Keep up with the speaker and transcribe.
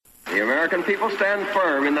the American people stand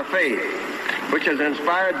firm in the faith which has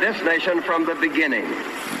inspired this nation from the beginning.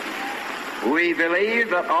 We believe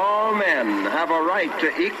that all men have a right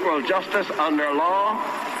to equal justice under law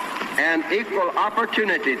and equal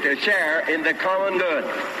opportunity to share in the common good.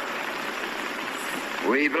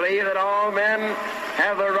 We believe that all men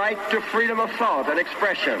have the right to freedom of thought and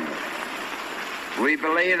expression. We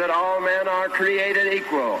believe that all men are created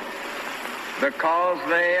equal because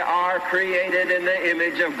they are created in the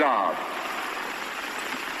image of God.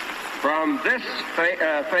 From this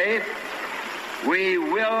faith, we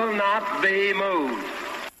will not be moved.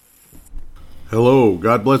 Hello,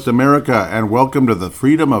 God bless America, and welcome to the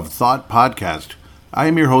Freedom of Thought podcast. I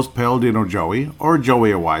am your host, Paladino Joey, or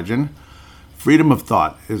Joey Awajan. Freedom of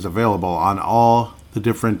Thought is available on all the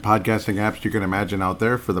different podcasting apps you can imagine out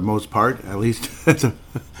there, for the most part, at least.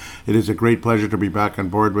 It is a great pleasure to be back on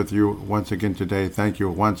board with you once again today. Thank you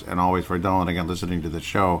once and always for downloading and listening to the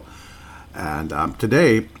show. And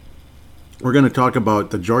today, we're going to talk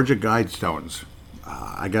about the Georgia Guidestones.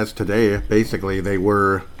 I guess today, basically, they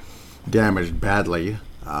were damaged badly,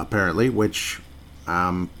 apparently, which,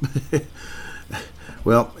 well,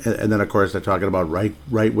 and then, of course, they're talking about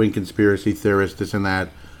right-wing conspiracy theorists, this and that.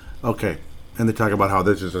 Okay, and they talk about how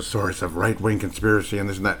this is a source of right-wing conspiracy and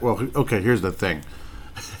this and that. Well, okay, here's the thing.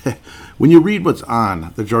 When you read what's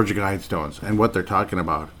on the Georgia Guidestones and what they're talking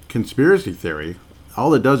about, conspiracy theory,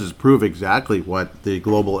 all it does is prove exactly what the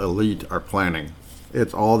global elite are planning.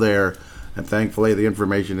 It's all there. And thankfully, the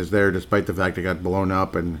information is there, despite the fact it got blown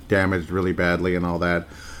up and damaged really badly and all that.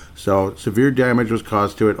 So, severe damage was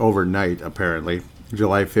caused to it overnight, apparently,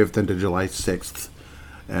 July 5th into July 6th,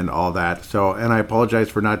 and all that. So, and I apologize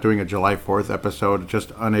for not doing a July 4th episode,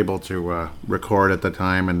 just unable to record at the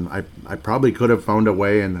time. And I probably could have found a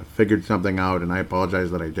way and figured something out, and I apologize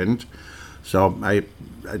that I didn't. So,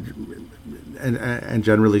 and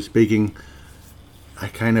generally speaking, I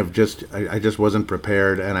kind of I just wasn't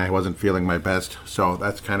prepared, and I wasn't feeling my best. So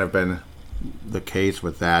that's kind of been the case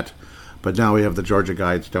with that. But now we have the Georgia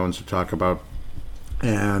Guidestones to talk about.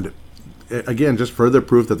 And again, just further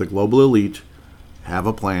proof that the global elite have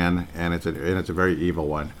a plan, and it's a very evil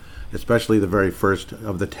one. Especially the very first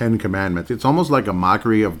of the 10 Commandments. It's almost like a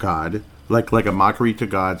mockery of God, like a mockery to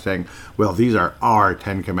God, saying, well, these are our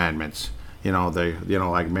 10 Commandments.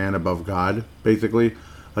 Like man above God, basically.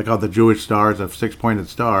 Like how the Jewish star is a 6-pointed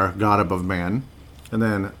star, God above man. And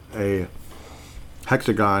then a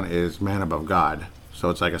hexagon is man above God. So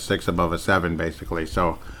it's like a 6 above a 7, basically.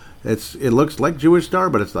 So it looks like Jewish star,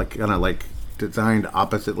 but it's like kind of like designed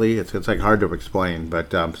oppositely. It's like hard to explain,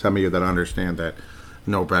 but some of you that understand that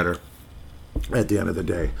know better at the end of the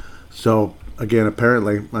day. So again,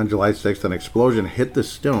 apparently on July 6th, an explosion hit the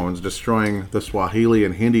stones, destroying the Swahili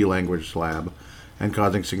and Hindi language slab and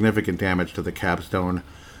causing significant damage to the capstone.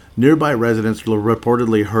 Nearby residents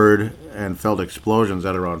reportedly heard and felt explosions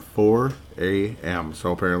at around 4 a.m.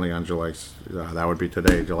 So apparently on July, that would be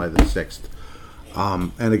today, July the 6th.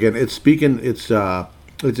 And again, it's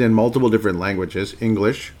in multiple different languages: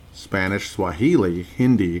 English, Spanish, Swahili,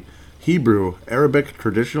 Hindi, Hebrew, Arabic,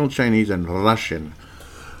 traditional Chinese, and Russian.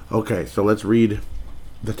 Okay, so let's read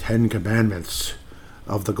the 10 Commandments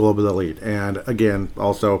of the global elite. And again,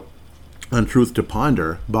 also on Truth to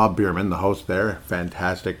Ponder, Bob Bierman, the host there,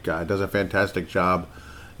 fantastic, does a fantastic job,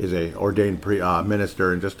 is a ordained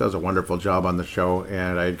minister, and just does a wonderful job on the show.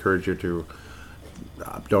 And I encourage you to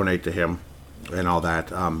donate to him and all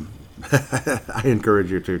that. I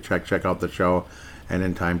encourage you to check out the show, and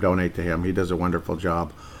in time donate to him. He does a wonderful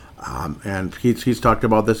job. And he's talked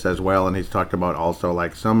about this as well, and he's talked about also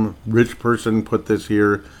like some rich person put this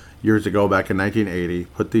here years ago, back in 1980,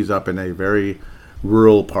 put these up in a very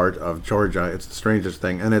rural part of Georgia. It's the strangest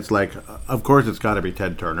thing. And it's like, of course it's got to be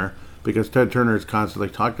Ted Turner, because Ted Turner has constantly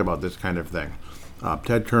talked about this kind of thing.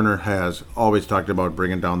 Ted Turner has always talked about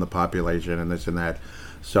bringing down the population and this and that.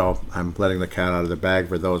 So I'm letting the cat out of the bag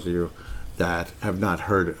for those of you that have not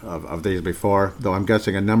heard of these before, though I'm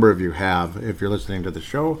guessing a number of you have if you're listening to the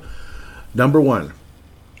show. Number 1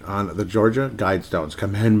 on the Georgia Guidestones,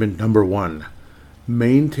 Commandment number 1.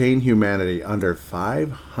 Maintain humanity under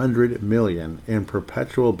 500 million in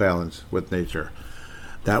perpetual balance with nature.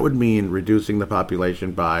 That would mean reducing the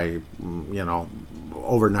population by,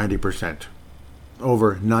 over 90%.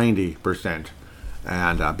 Over 90%.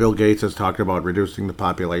 And Bill Gates has talked about reducing the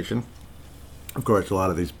population. Of course, a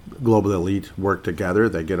lot of these global elite work together.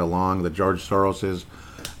 They get along. The George Soroses,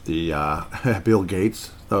 the Bill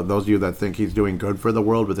Gates, those of you that think he's doing good for the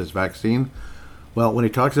world with his vaccine, well, when he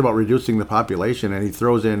talks about reducing the population, and he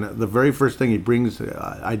throws in the very first thing he brings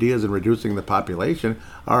ideas in reducing the population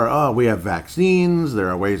are, we have vaccines, there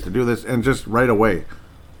are ways to do this, and just right away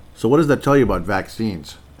So what does that tell you about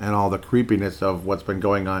vaccines and all the creepiness of what's been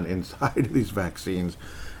going on inside these vaccines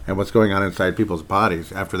and what's going on inside people's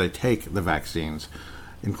bodies after they take the vaccines,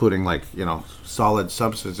 including solid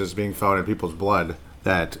substances being found in people's blood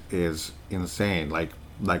that is insane, like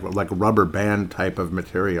rubber band type of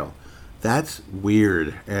material. That's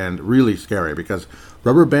weird and really scary because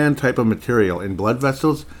rubber band type of material in blood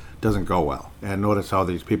vessels doesn't go well. And notice how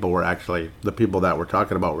these people were actually, the people that we're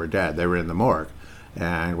talking about were dead. They were in the morgue.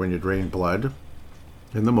 And when you drain blood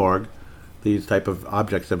in the morgue, these type of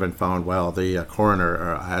objects have been found. Well, the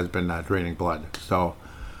coroner has been draining blood. So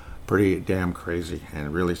pretty damn crazy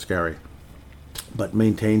and really scary. But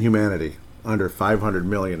maintain humanity under 500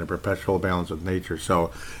 million in perpetual balance with nature. So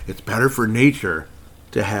it's better for nature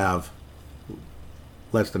to have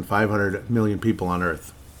less than 500 million people on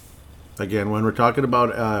Earth. Again, when we're talking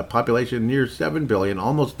about a population near 7 billion,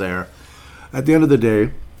 almost there, at the end of the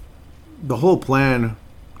day, the whole plan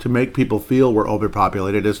to make people feel we're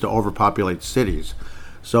overpopulated is to overpopulate cities.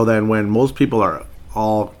 So then when most people are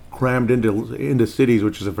all crammed into cities,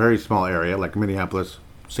 which is a very small area, like Minneapolis,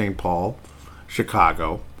 St. Paul,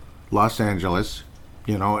 Chicago, Los Angeles,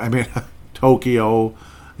 Tokyo,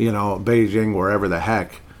 Beijing, wherever the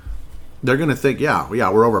heck, they're going to think, yeah,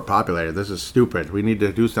 we're overpopulated. This is stupid. We need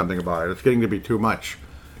to do something about it. It's getting to be too much.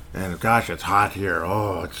 And gosh, it's hot here.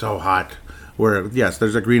 Oh, it's so hot. Where, yes,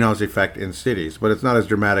 there's a greenhouse effect in cities, but it's not as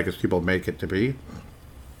dramatic as people make it to be.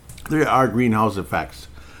 There are greenhouse effects,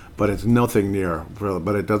 but it's nothing near,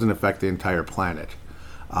 but it doesn't affect the entire planet.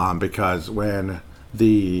 Because when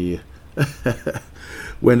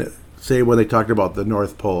when they talked about the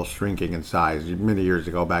North Pole shrinking in size many years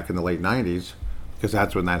ago, back in the late 90s, because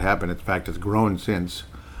that's when that happened. In fact, it's grown since,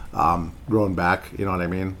 grown back, you know what I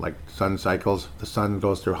mean? Like sun cycles, the sun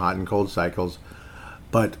goes through hot and cold cycles.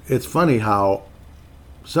 But it's funny how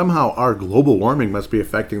somehow our global warming must be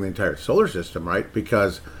affecting the entire solar system, right?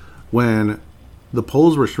 Because when the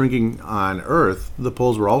poles were shrinking on Earth, the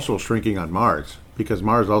poles were also shrinking on Mars, because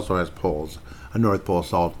Mars also has poles, a North Pole,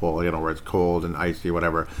 South Pole, where it's cold and icy,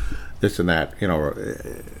 whatever, this and that,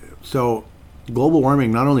 So global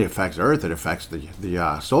warming not only affects Earth, it affects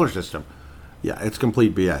the solar system. Yeah, it's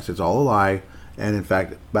complete BS. It's all a lie. And in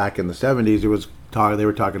fact, back in the 70s, they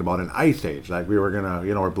were talking about an ice age. Like we were gonna,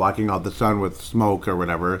 we're blocking out the sun with smoke or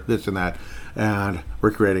whatever, this and that, and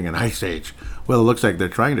we're creating an ice age. Well, it looks like they're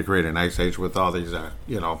trying to create an ice age with all these,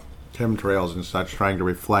 chemtrails and such, trying to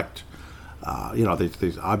reflect,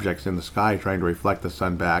 these objects in the sky, trying to reflect the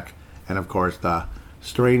sun back, and of course the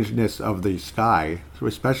strangeness of the sky,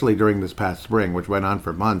 especially during this past spring, which went on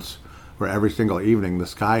for months, where every single evening the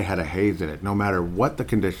sky had a haze in it, no matter what the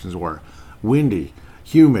conditions were. Windy,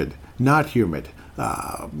 humid, not humid,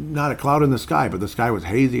 not a cloud in the sky, but the sky was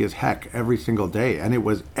hazy as heck every single day, and it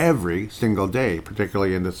was every single day,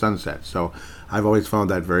 particularly in the sunset. So I've always found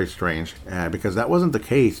that very strange, because that wasn't the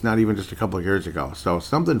case, not even just a couple of years ago. So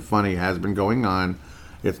something funny has been going on.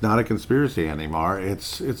 It's not a conspiracy anymore.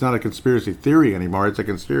 It's not a conspiracy theory anymore. It's a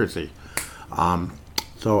conspiracy.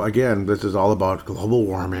 So again, this is all about global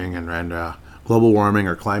warming and global warming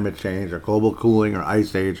or climate change or global cooling or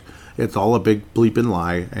ice age. It's all a big bleeping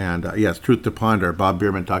lie. And yes, truth to ponder. Bob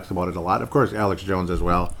Bierman talks about it a lot. Of course, Alex Jones as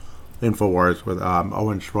well. InfoWars with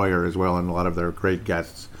Owen Schroyer as well, and a lot of their great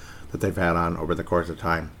guests that they've had on over the course of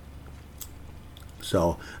time.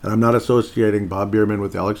 So, and I'm not associating Bob Bierman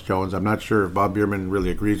with Alex Jones. I'm not sure if Bob Bierman really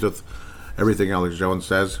agrees with everything Alex Jones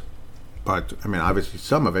says, but I mean, obviously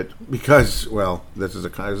some of it, because, well, this is a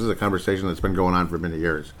conversation that's been going on for many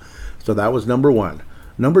years. So that was number one.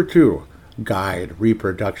 Number two, guide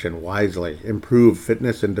reproduction wisely, improve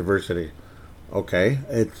fitness and diversity. Okay,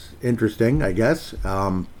 it's interesting, I guess.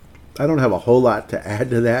 I don't have a whole lot to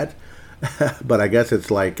add to that, but I guess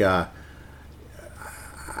it's like, I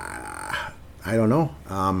don't know.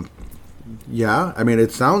 Yeah, I mean,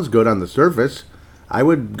 it sounds good on the surface. I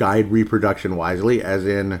would guide reproduction wisely, as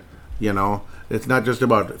in, it's not just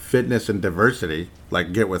about fitness and diversity,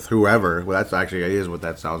 like get with whoever. Well, that's actually is what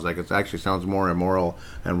that sounds like. It actually sounds more immoral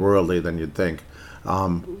and worldly than you'd think.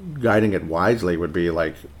 Guiding it wisely would be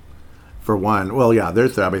like, for one, well, yeah, they're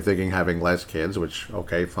probably thinking having less kids, which,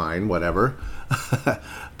 okay, fine, whatever.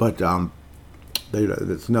 But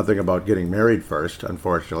it's nothing about getting married first,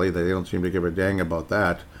 unfortunately. They don't seem to give a dang about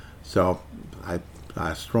that. So I'm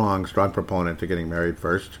a strong proponent to getting married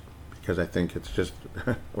first, because I think it's just,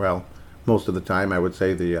 well, most of the time I would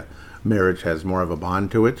say the marriage has more of a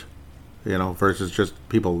bond to it, versus just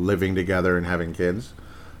people living together and having kids.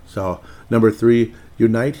 So number three,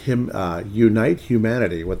 unite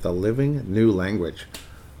humanity with a living new language.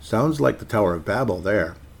 Sounds like the Tower of Babel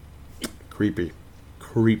there. Creepy.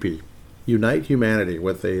 Unite humanity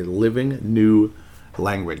with a living new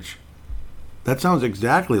language. That sounds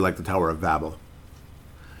exactly like the Tower of Babel.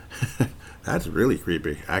 That's really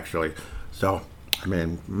creepy, actually. So, I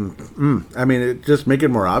mean, just make it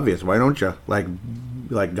more obvious. Why don't you? Like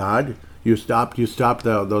God, you stopped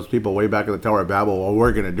those people way back at the Tower of Babel. Well,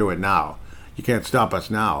 we're going to do it now. You can't stop us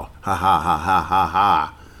now. Ha ha ha ha ha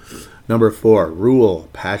ha. Number 4, rule,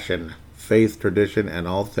 passion, faith, tradition, and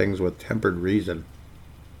all things with tempered reason.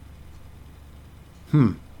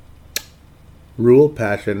 Rule,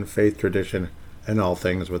 passion, faith, tradition, and all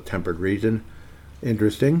things with tempered reason.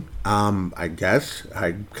 Interesting. I guess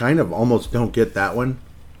I kind of almost don't get that one,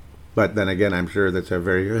 but then again, I'm sure there's a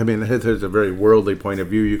very worldly point of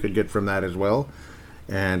view you could get from that as well,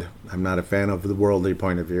 and I'm not a fan of the worldly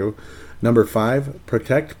point of view. Number 5,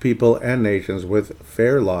 protect people and nations with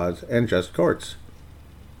fair laws and just courts.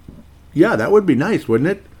 Yeah, that would be nice, wouldn't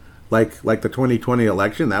it? Like the 2020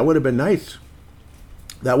 election, that would have been nice.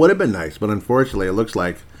 That would have been nice, but unfortunately, it looks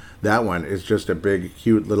like that one is just a big,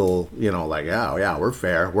 cute little, like, yeah, we're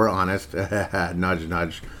fair, we're honest, nudge,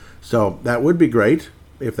 nudge. So that would be great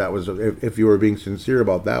if you were being sincere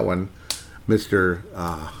about that one, Mr.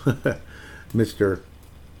 Mr.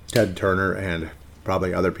 Ted Turner, and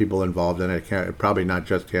probably other people involved in it. Probably not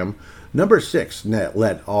just him. Number 6,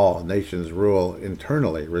 let all nations rule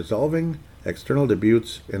internally, resolving external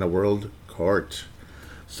disputes in a world court.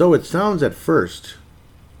 So it sounds at first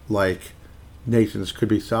like nations could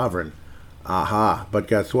be sovereign. Aha. But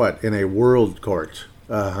guess what? In a world court.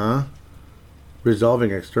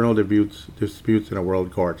 Resolving external disputes in a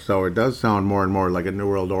world court. So it does sound more and more like a New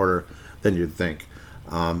World Order than you'd think.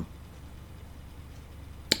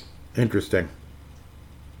 Interesting.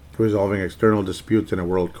 Resolving external disputes in a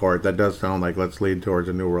world court. That does sound like let's lead towards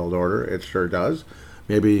a New World Order. It sure does.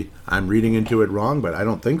 Maybe I'm reading into it wrong, but I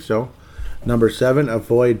don't think so. Number 7,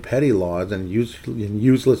 avoid petty laws and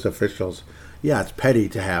useless officials. Yeah, it's petty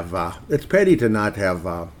to have. It's petty to not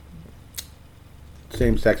have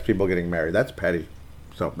same-sex people getting married. That's petty.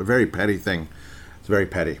 So a very petty thing. It's very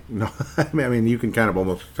petty. No, I mean you can kind of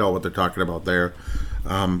almost tell what they're talking about there.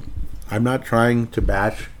 I'm not trying to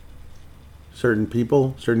bash certain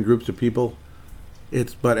people, certain groups of people.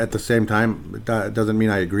 But at the same time, it doesn't mean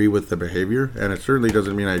I agree with the behavior, and it certainly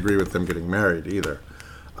doesn't mean I agree with them getting married either.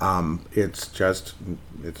 It's just,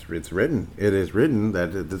 it's written. It is written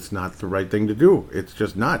that it's not the right thing to do. It's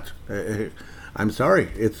just not. I'm sorry.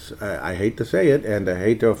 I hate to say it, and I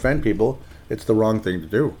hate to offend people. It's the wrong thing to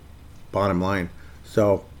do. Bottom line.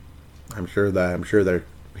 So, I'm sure they're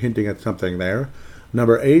hinting at something there.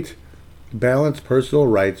 Number 8, balance personal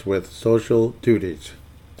rights with social duties.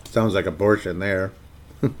 Sounds like abortion there.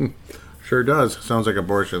 Sure does. Sounds like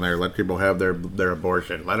abortion there. Let people have their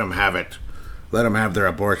abortion. Let them have it. Let them have their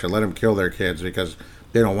abortion. Let them kill their kids because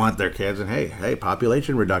they don't want their kids. And hey,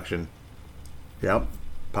 population reduction. Yep,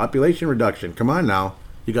 population reduction. Come on now,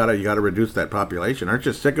 you gotta reduce that population. Aren't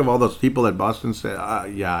you sick of all those people at Boston?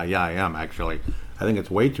 Yeah, I am actually. I think it's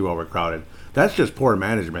way too overcrowded. That's just poor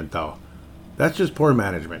management, though. That's just poor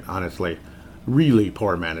management, honestly. Really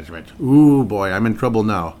poor management. Ooh boy, I'm in trouble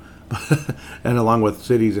now. And along with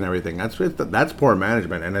cities and everything, that's poor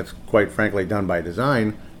management, and it's quite frankly done by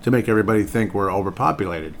design to make everybody think we're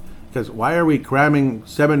overpopulated. Because why are we cramming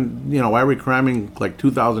like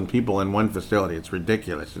 2,000 people in one facility? It's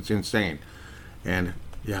ridiculous. It's insane. And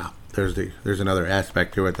yeah, there's another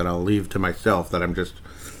aspect to it that I'll leave to myself that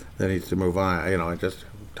needs to move on. I'm just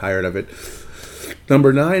tired of it.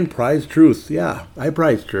 Number 9, prize truth. Yeah, I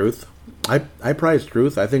prize truth. I prize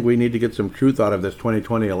truth. I think we need to get some truth out of this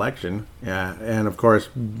 2020 election. Yeah, and of course,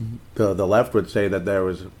 the left would say that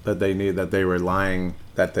they were lying,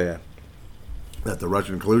 that the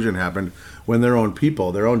Russian collusion happened when their own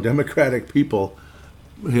people, their own democratic people,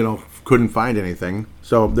 couldn't find anything.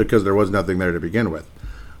 So because there was nothing there to begin with.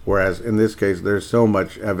 Whereas in this case, there's so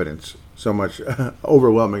much evidence, so much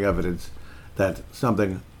overwhelming evidence that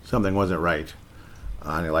something wasn't right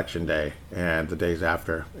on election day and the days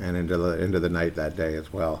after and into the night that day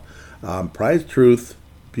as well. Prize truth,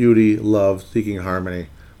 beauty, love, seeking harmony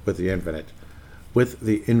with the infinite. With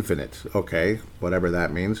the infinite, okay, whatever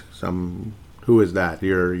that means. Who is that?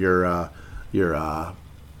 You're you're a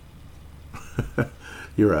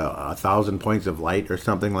thousand points of light or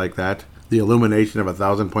something like that. The illumination of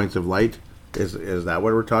 1,000 points of light. Is that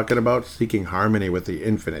what we're talking about? Seeking harmony with the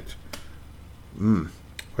infinite.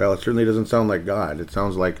 Well, it certainly doesn't sound like God. It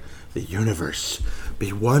sounds like the universe.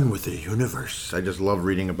 Be one with the universe. I just love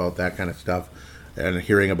reading about that kind of stuff and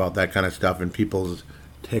hearing about that kind of stuff in people's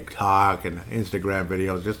TikTok and Instagram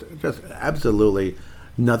videos. Just absolutely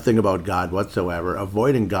nothing about God whatsoever.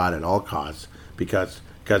 Avoiding God at all costs because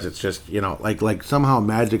because it's just, like somehow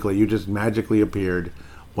magically, you just magically appeared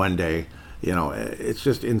one day. It's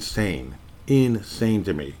just insane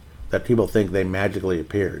to me that people think they magically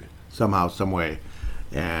appeared somehow, some way.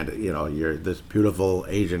 And, you're this beautiful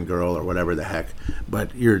Asian girl or whatever the heck,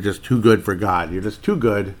 but you're just too good for God. You're just too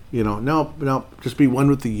good. Nope, just be one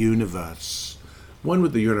with the universe. One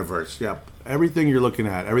with the universe, yep. Everything you're looking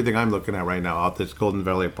at, everything I'm looking at right now out this Golden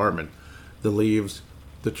Valley apartment, the leaves,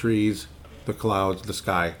 the trees, the clouds, the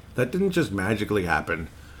sky, that didn't just magically happen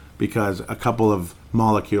because a couple of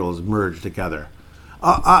molecules merged together.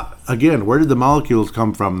 Again, where did the molecules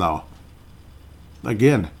come from, though?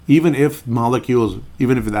 Again, even if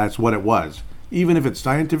that's what it was, even if it's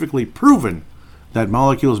scientifically proven that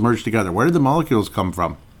molecules merge together, where did the molecules come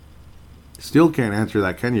from? Still can't answer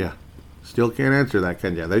that, can you?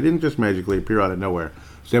 They didn't just magically appear out of nowhere.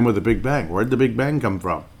 Same with the Big Bang. Where did the Big Bang come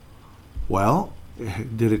from? Well,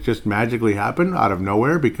 did it just magically happen out of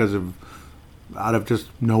nowhere out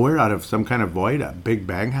of some kind of void? A Big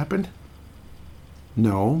Bang happened?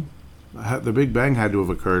 No. The Big Bang had to have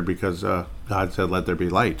occurred because God said, let there be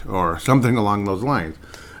light, or something along those lines.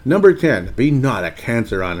 Number 10, be not a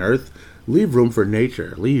cancer on earth. Leave room for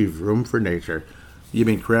nature. You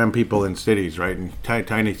mean cram people in cities, right? In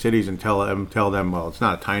tiny cities and tell them, well, it's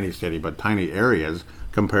not a tiny city, but tiny areas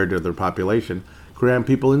compared to their population. Cram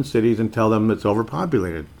people in cities and tell them it's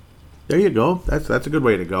overpopulated. There you go. That's a good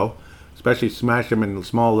way to go. Especially smash them in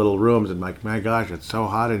small little rooms and like, my gosh, it's so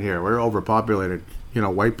hot in here. We're overpopulated.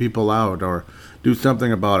 Wipe people out or do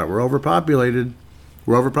something about it. We're overpopulated.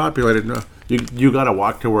 No, you got to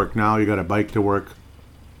walk to work now. You got to bike to work.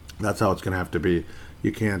 That's how it's going to have to be.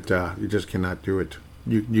 You can't. You just cannot do it.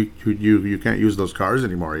 You can't use those cars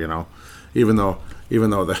anymore. Even though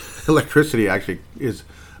the electricity actually is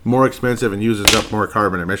more expensive and uses up more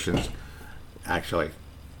carbon emissions. It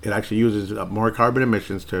actually uses up more carbon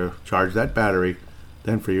emissions to charge that battery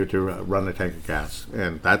than for you to run a tank of gas.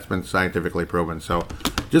 And that's been scientifically proven. So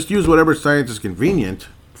just use whatever science is convenient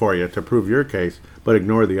for you to prove your case, but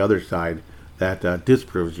ignore the other side that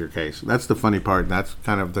disproves your case. That's the funny part, and that's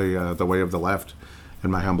kind of the way of the left, in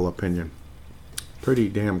my humble opinion. Pretty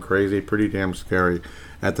damn crazy, pretty damn scary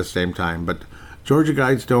at the same time. But Georgia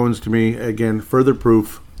Guidestones, to me, again, further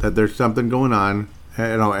proof that there's something going on,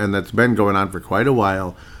 and that's been going on for quite a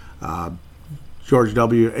while. George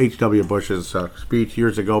H.W. Bush's speech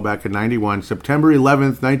years ago, back in '91, September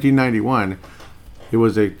 11th, 1991. He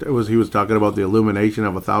was talking about the illumination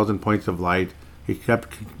of 1,000 points of light. He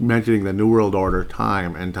kept mentioning the New World Order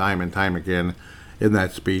time and time again in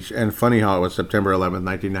that speech. And funny how it was September 11th,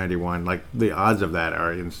 1991. Like, the odds of that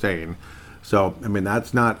are insane. So, I mean,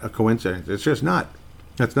 that's not a coincidence. It's just not.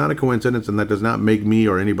 That's not a coincidence, and that does not make me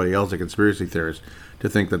or anybody else a conspiracy theorist to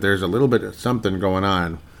think that there's a little bit of something going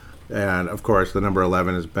on. And, of course, the number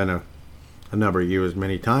 11 has been a number used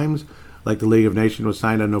many times. Like the League of Nations was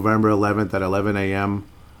signed on November 11th at 11 a.m.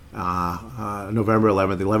 November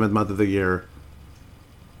 11th, the 11th month of the year.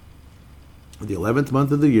 The 11th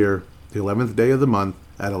month of the year, the 11th day of the month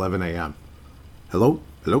at 11 a.m. Hello?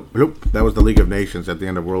 That was the League of Nations at the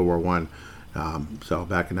end of World War I. So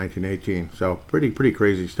back in 1918. So pretty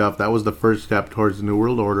crazy stuff. That was the first step towards the New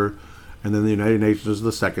World Order. And then the United Nations was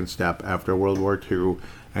the second step after World War II.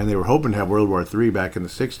 And they were hoping to have World War III back in the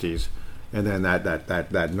 60s. And then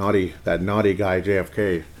that naughty guy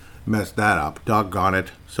JFK messed that up. Doggone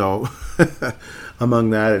it. So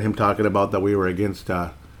among that and him talking about that we were against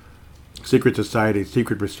secret societies,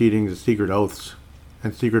 secret proceedings, and secret oaths,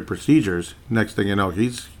 and secret procedures. Next thing you know,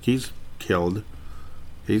 he's killed.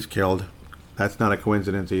 He's killed. That's not a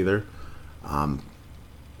coincidence either. And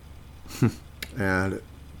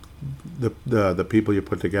the people you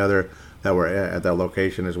put together that were at that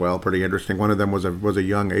location as well, pretty interesting. One of them was a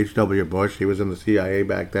young H.W. Bush. He was in the CIA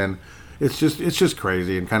back then. It's just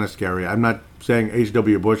crazy and kind of scary. I'm not saying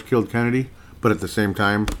H.W. Bush killed Kennedy, but at the same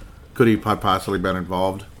time, could he possibly been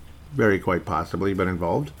involved? Very quite possibly been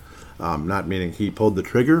involved. Not meaning he pulled the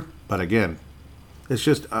trigger, but again, it's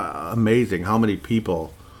just amazing how many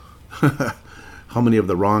people, how many of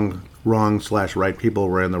the wrong/right people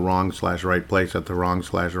were in the wrong/right place at the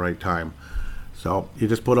wrong/right time. So you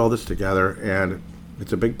just put all this together, and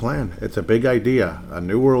it's a big plan. It's a big idea. A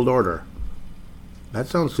new world order. That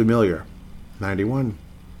sounds familiar. 91.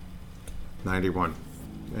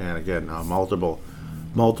 And again,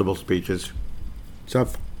 multiple speeches.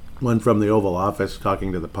 One from the Oval Office,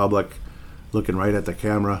 talking to the public, looking right at the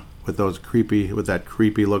camera with that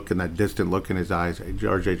creepy look and that distant look in his eyes.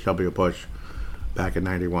 George H.W. Bush, back in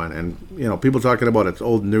 91. And people talking about it's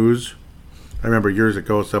old news. I remember years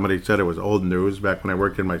ago somebody said it was old news back when I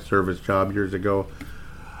worked in my service job years ago.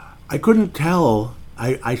 I couldn't tell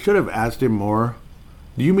I should have asked him more.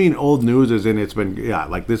 Do you mean old news as in it's been, yeah,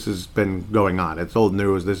 like this has been going on? It's old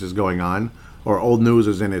news, this is going on? Or old news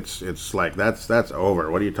as in it's like, that's over.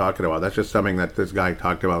 What are you talking about? That's just something that this guy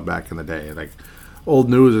talked about back in the day. Like, old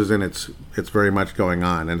news is in it's very much going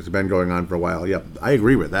on, and it's been going on for a while. Yep, I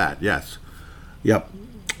agree with that, yes. Yep.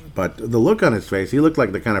 But the look on his face, he looked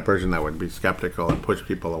like the kind of person that would be skeptical and push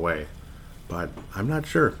people away. But I'm not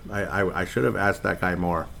sure. I should have asked that guy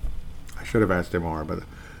more. I should have asked him more, but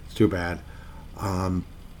it's too bad.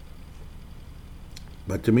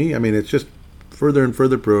 But to me, I mean, it's just further and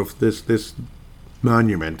further proof. This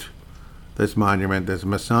monument, this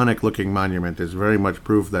Masonic-looking monument, is very much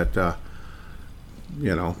proof that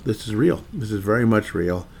this is real. This is very much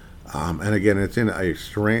real. And again, it's in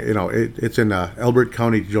it's in Elbert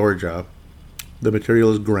County, Georgia. The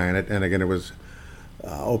material is granite, and again, it was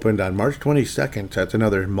opened on March 22nd. That's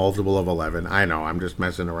another multiple of 11. I know, I'm just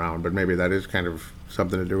messing around, but maybe that is kind of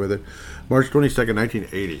something to do with it. March 22nd,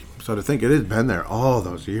 1980. So to think it has been there all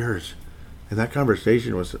those years, and that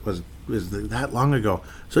conversation was that long ago.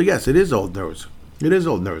 So yes, it is old news. It is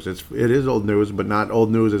old news. It is old news, but not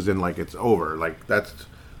old news as in like it's over. Like that's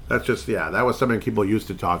just, yeah, that was something people used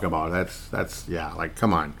to talk about. That's yeah, like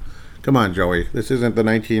come on, Joey. This isn't the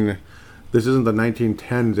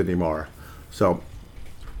 1910s anymore. So.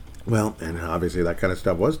 Well, and obviously that kind of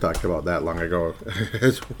stuff was talked about that long ago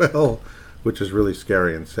as well, which is really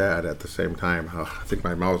scary and sad at the same time. Oh, I think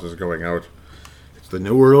my mouse is going out. It's the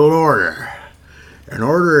New World Order, an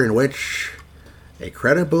order in which a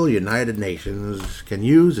credible United Nations can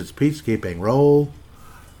use its peacekeeping role.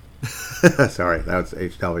 Sorry, that's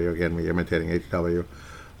HW again, me imitating HW.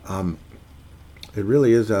 It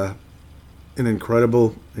really is an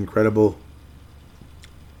incredible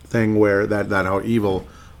thing where that how evil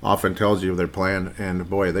often tells you their plan, and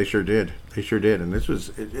boy, they sure did. And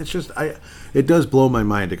it does blow my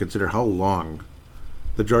mind to consider how long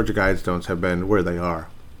the Georgia Guidestones have been where they are.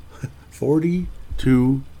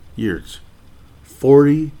 42 years.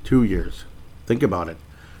 42 years. Think about it.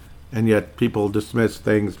 And yet people dismiss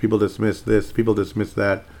things, people dismiss this, people dismiss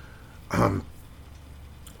that.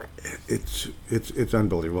 It's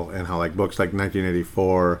unbelievable. And how like books like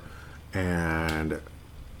 1984 and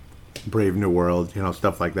Brave New World,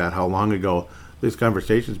 stuff like that, how long ago this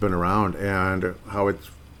conversation's been around, and how it's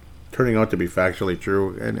turning out to be factually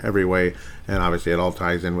true in every way. And obviously it all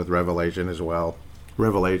ties in with Revelation as well.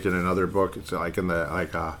 Revelation and other books, it's like in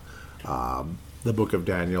the book of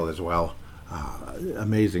Daniel as well.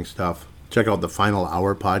 Amazing stuff. Check out the Final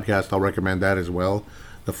Hour podcast. I'll recommend that as well.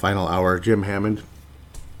 The Final Hour, Jim Hammond,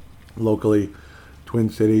 locally, Twin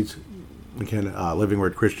Cities, again, Living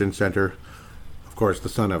Word Christian Center. Of course, the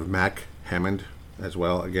son of Mac Hammond as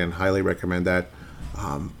well. Again, highly recommend that.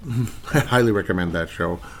 Highly recommend that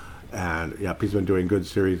show. And yeah, he's been doing good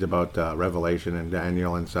series about Revelation and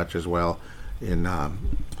Daniel and such as well in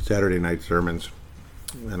Saturday night sermons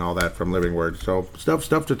and all that from Living Word. So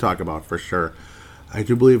stuff to talk about for sure. I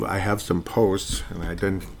do believe I have some posts, and I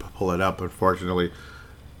didn't pull it up, unfortunately.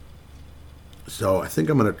 So I think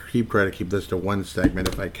I'm going to try to keep this to one segment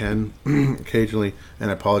if I can, occasionally. And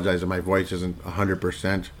I apologize if my voice isn't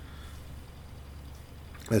 100%.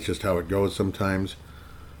 That's just how it goes sometimes.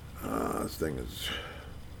 This thing is...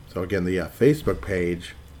 So again, the Facebook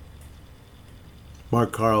page.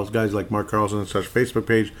 Mark Carls, guys like Mark Carlson and such, Facebook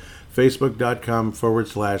page,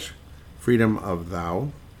 facebook.com/freedom of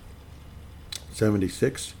thou.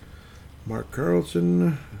 76. Mark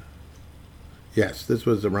Carlson... Yes, this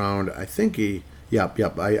was around, I think I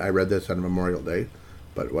read this on Memorial Day,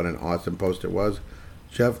 but what an awesome post it was.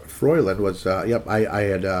 Jeff Froyland was, I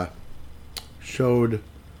shared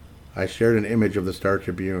an image of the Star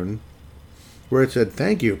Tribune where it said,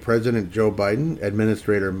 "Thank you, President Joe Biden,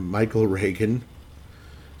 Administrator Michael Reagan,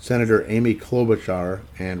 Senator Amy Klobuchar,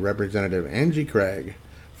 and Representative Angie Craig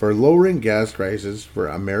for lowering gas prices for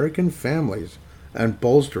American families and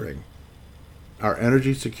bolstering our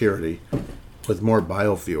energy security with more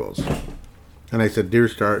biofuels." And I said, Dear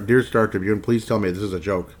Star Tribune, please tell me this is a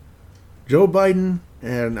joke. Joe Biden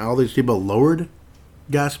and all these people lowered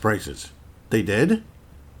gas prices. They did?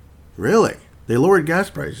 Really? They lowered gas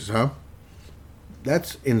prices, huh?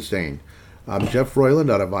 That's insane. Jeff Froyland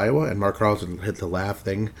out of Iowa, and Mark Carlson hit the laugh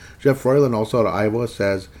thing. Jeff Froyland, also out of Iowa,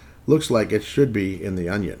 says, "Looks like it should be in the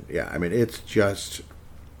Onion." Yeah, I mean, it's just,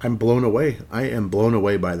 I'm blown away. I am blown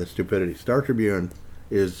away by the stupidity. Star Tribune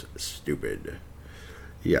is stupid.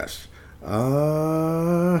 Yes.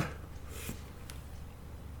 And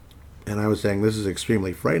I was saying this is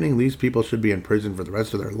extremely frightening. These people should be in prison for the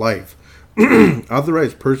rest of their life.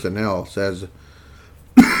 Authorized personnel says,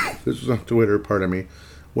 this is on Twitter, pardon me.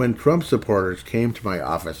 When Trump supporters came to my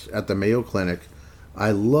office at the Mayo Clinic,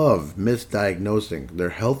 I love misdiagnosing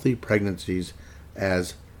their healthy pregnancies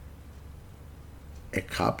as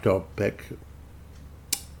ectopic.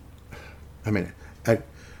 I mean,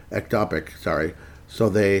 ectopic, sorry. So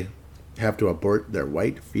they have to abort their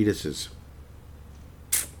white fetuses.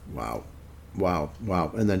 Wow. Wow.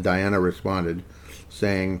 Wow. And then Diana responded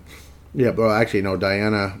saying, yeah, well, actually, no,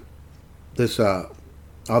 Diana, this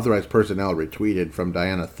authorized personnel retweeted from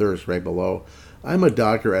Diana Thirst right below. I'm a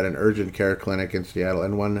doctor at an urgent care clinic in Seattle,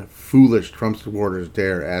 and when foolish Trump supporters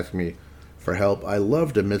dare ask me for help, I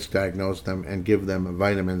love to misdiagnose them and give them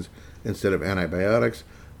vitamins instead of antibiotics.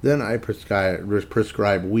 Then I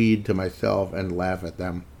prescribe weed to myself and laugh at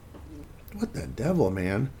them. What the devil,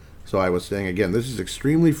 man? So I was saying again, this is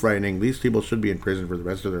extremely frightening. These people should be in prison for the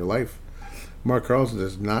rest of their life. Mark Carlson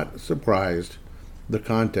is not surprised the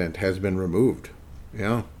content has been removed. You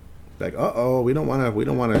know, like, we don't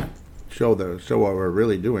want to show what we're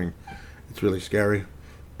really doing. It's really scary.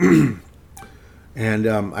 And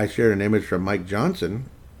I shared an image from Mike Johnson.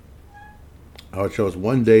 How it shows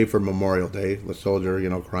one day for Memorial Day, the soldier,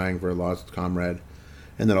 crying for a lost comrade,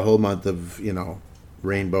 and then a whole month of,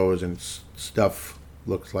 rainbows and stuff.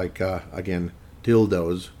 Looks like, again,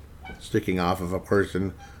 dildos sticking off of a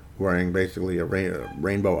person wearing basically a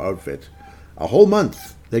rainbow outfit. A whole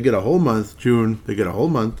month. They get a whole month. June, they get a whole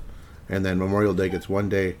month. And then Memorial Day gets one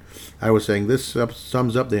day. I was saying this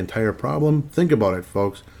sums up the entire problem. Think about it,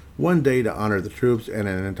 folks. One day to honor the troops and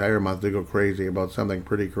an entire month to go crazy about something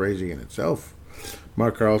pretty crazy in itself.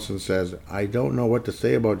 Mark Carlson says, I don't know what to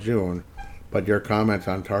say about June, but your comments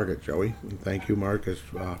on target, Joey. And thank you, Marcus,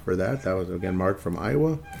 for that. That was, again, Mark from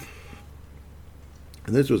Iowa.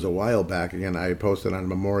 And this was a while back. Again, I posted on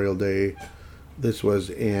Memorial Day. This was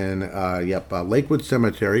in, Lakewood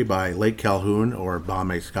Cemetery by Lake Calhoun, or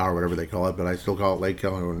Bombay Scow, or whatever they call it, but I still call it Lake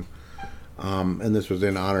Calhoun. And this was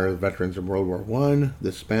in honor of veterans of World War I,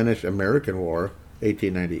 the Spanish-American War,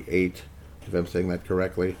 1898, if I'm saying that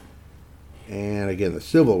correctly. And again, the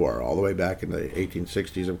Civil War, all the way back in the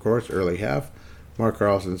 1860s, of course, early half. Mark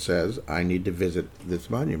Carlson says, I need to visit this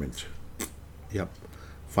monument. Yep.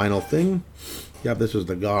 Final thing. Yep, this was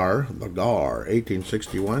the GAR,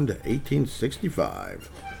 1861 to 1865.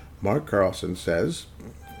 Mark Carlson says,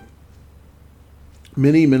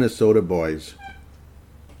 many Minnesota boys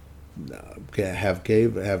have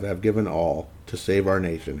given all to save our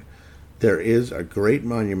nation. There is a great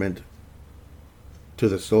monument to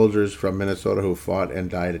the soldiers from Minnesota who fought and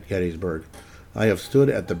died at Gettysburg. I have stood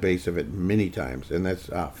at the base of it many times, and that's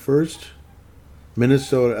First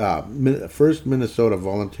Minnesota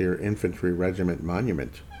Volunteer Infantry Regiment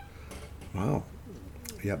Monument. Wow.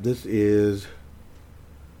 Yep, this is,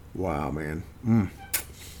 wow, man.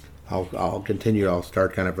 I'll continue. I'll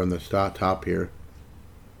start kind of from the top here.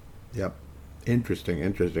 Yep. Interesting.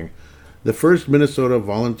 The 1st Minnesota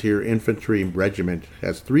Volunteer Infantry Regiment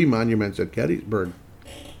has 3 monuments at Gettysburg.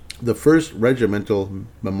 The first regimental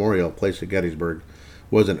memorial placed at Gettysburg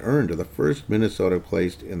was an urn to the 1st Minnesota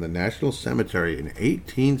placed in the National Cemetery in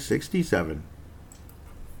 1867.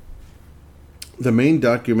 The main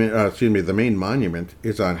monument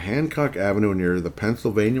is on Hancock Avenue near the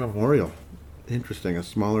Pennsylvania Memorial. Interesting, a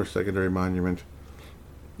smaller secondary monument.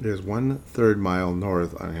 It is 1/3 mile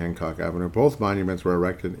north on Hancock Avenue. Both monuments were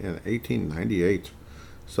erected in 1898.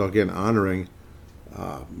 So again, honoring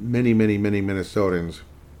many Minnesotans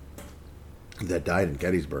that died in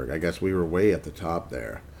Gettysburg. I guess we were way at the top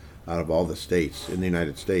there out of all the states in the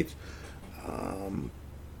United States.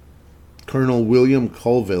 Colonel William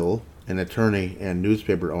Colville, an attorney and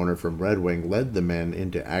newspaper owner from Red Wing, led the men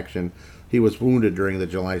into action. He was wounded during the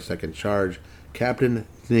July 2nd charge. Captain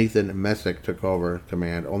Nathan Messick took over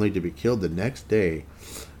command, only to be killed the next day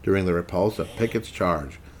during the repulse of Pickett's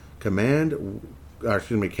charge. Captain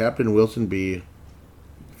Wilson B.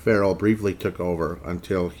 Farrell briefly took over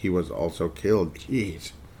until he was also killed.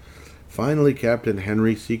 Jeez. Finally, Captain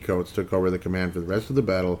Henry Seacoates took over the command for the rest of the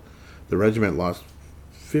battle. The regiment lost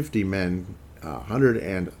 50 men,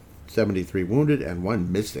 173 wounded, and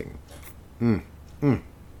 1 missing.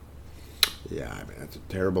 Yeah, I mean, that's a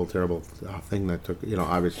terrible thing that took,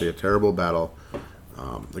 obviously a terrible battle.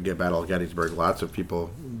 The Battle of Gettysburg, lots of people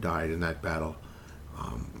died in that battle.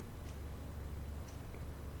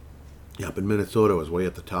 But Minnesota was way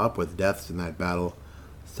at the top with deaths in that battle.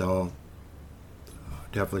 So,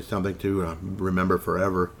 definitely something to remember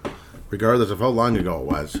forever. Regardless of how long ago it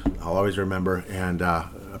was, I'll always remember and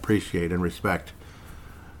appreciate and respect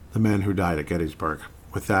the men who died at Gettysburg.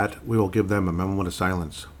 With that, we will give them a moment of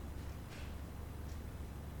silence.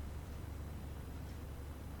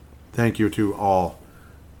 Thank you to all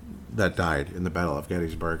that died in the Battle of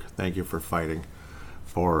Gettysburg. Thank you for fighting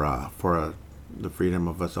for the freedom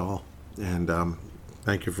of us all, and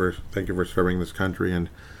thank you for serving this country. And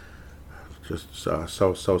just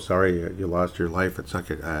so sorry you lost your life at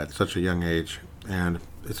such a young age. And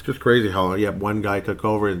it's just crazy how one guy took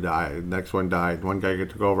over and died, next one died, one guy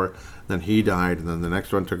took over, then he died, and then the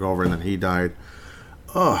next one took over and then he died.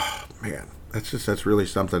 Oh man, that's really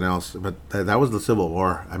something else. But that was the Civil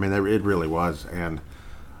War. I mean, it really was. And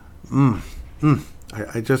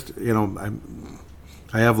I just,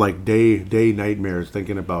 I have like day nightmares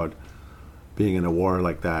thinking about being in a war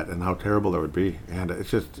like that and how terrible it would be. And it's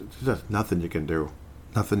just nothing you can do.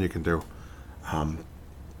 Nothing you can do.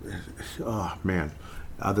 Oh man,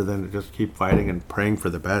 other than just keep fighting and praying for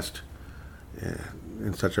the best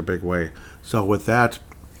in such a big way. So with that,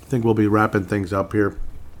 I think we'll be wrapping things up here.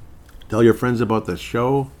 Tell your friends about the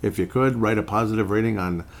show. If you could, write a positive rating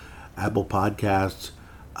on Apple Podcasts,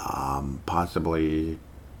 possibly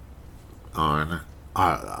on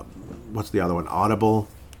what's the other one? Audible,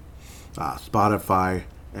 Spotify,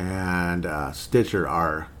 and Stitcher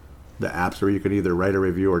are the apps where you can either write a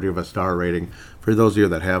review or give a star rating. For those of you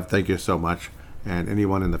that have, thank you so much. And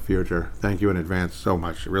anyone in the future, thank you in advance so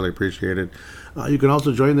much. Really appreciate it. You can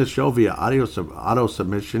also join this show via auto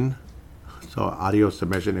submission. So audio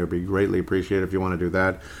submission, it would be greatly appreciated if you want to do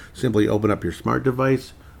that. Simply open up your smart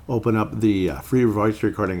device, open up the free voice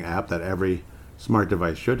recording app that every smart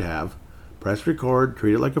device should have. Press record,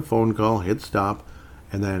 treat it like a phone call, hit stop,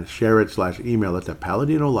 and then share it / email it to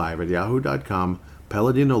palladinolive@yahoo.com,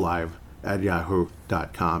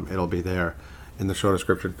 palladinolive@yahoo.com. It'll be there in the show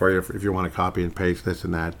description for you if you want to copy and paste this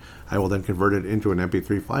and that. I will then convert it into an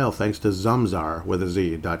MP3 file thanks to Zamzar with a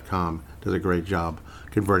Z.com. Does a great job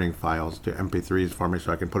converting files to MP3s for me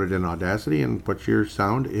so I can put it in Audacity and put your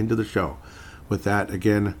sound into the show. With that,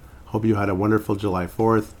 again, hope you had a wonderful July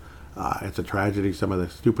 4th. It's a tragedy, some of the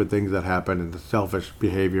stupid things that happened and the selfish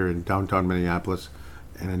behavior in downtown Minneapolis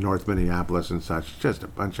and in North Minneapolis and such. Just a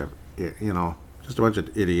bunch of,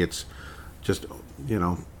 idiots. Just,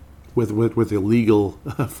 with illegal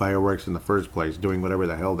fireworks in the first place, doing whatever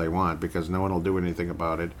the hell they want because no one will do anything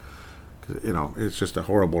about it. It's just a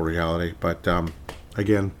horrible reality. But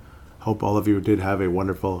again, hope all of you did have a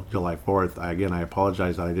wonderful July 4th. I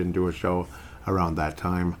apologize that I didn't do a show around that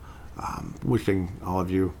time. Wishing all of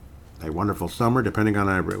you a wonderful summer, depending on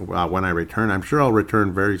when I return. I'm sure I'll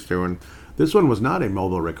return very soon. This one was not a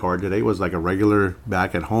mobile record. Today was like a regular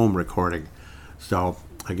back at home recording. So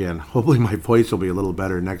again, hopefully my voice will be a little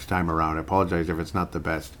better next time around. I apologize if it's not the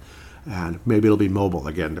best. And maybe it'll be mobile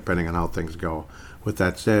again, depending on how things go. With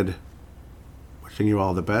that said, wishing you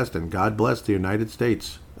all the best, and God bless the United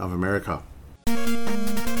States of America.